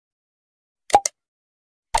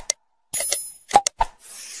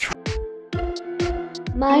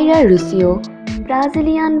Mayara Russi,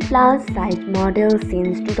 Brazilian plus-size model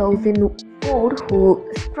since 2004 who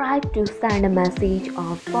strives to send a message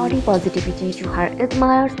of body positivity to her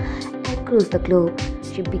admirers across the globe.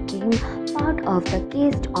 She became part of the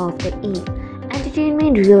cast of the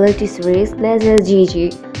entertainment reality series Laser Gigi.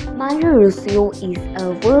 Mayara Russi is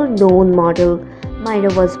a well-known model.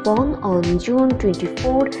 Mayara was born on June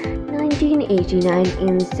 24, 1989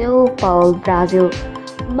 in Sao Paulo, Brazil.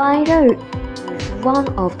 Mayara one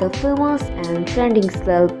of the famous and trending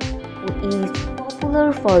celebs who is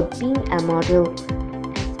popular for being a model.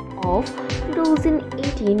 As of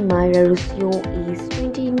 2018, Mayara Russi is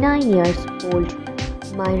 29 years old.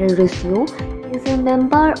 Mayara Russi is a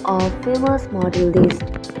member of famous model list.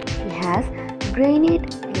 She has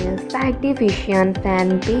gained a significant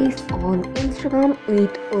fan base on Instagram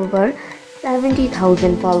with over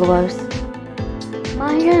 70,000 followers.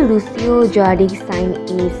 Mayara Russi zodiac sign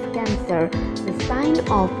is Cancer. The sign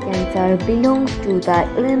of Cancer belongs to the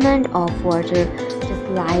element of water, just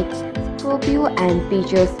like Scorpio and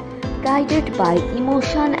Pisces. Guided by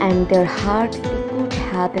emotion and their heart, they could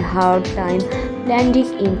have a hard time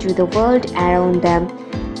blending into the world around them.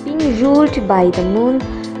 Being ruled by the moon,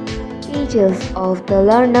 pages of the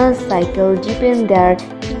learner's cycle deepen their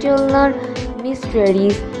internal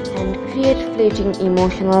mysteries and create fleeting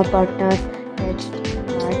emotional partners that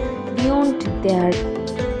are beyond their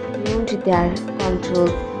control.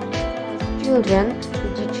 As children,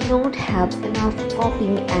 they did not have enough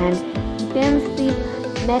coping and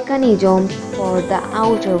defensive mechanisms for the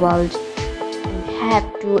outer world and had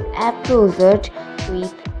to approach it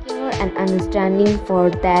with care and understanding, for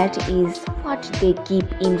that is what they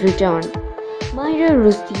give in return. Mayara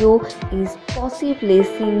Russi is possibly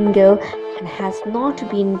single and has not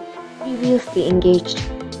been previously engaged.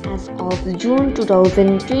 As of June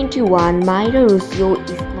 2021, Mayara Russi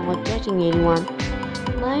is not dating anyone.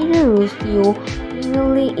 Mayara Russi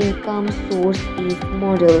primary income source is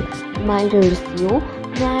model. Mayara Russi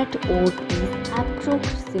net worth is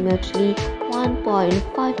approximately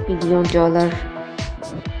 $1.5 billion.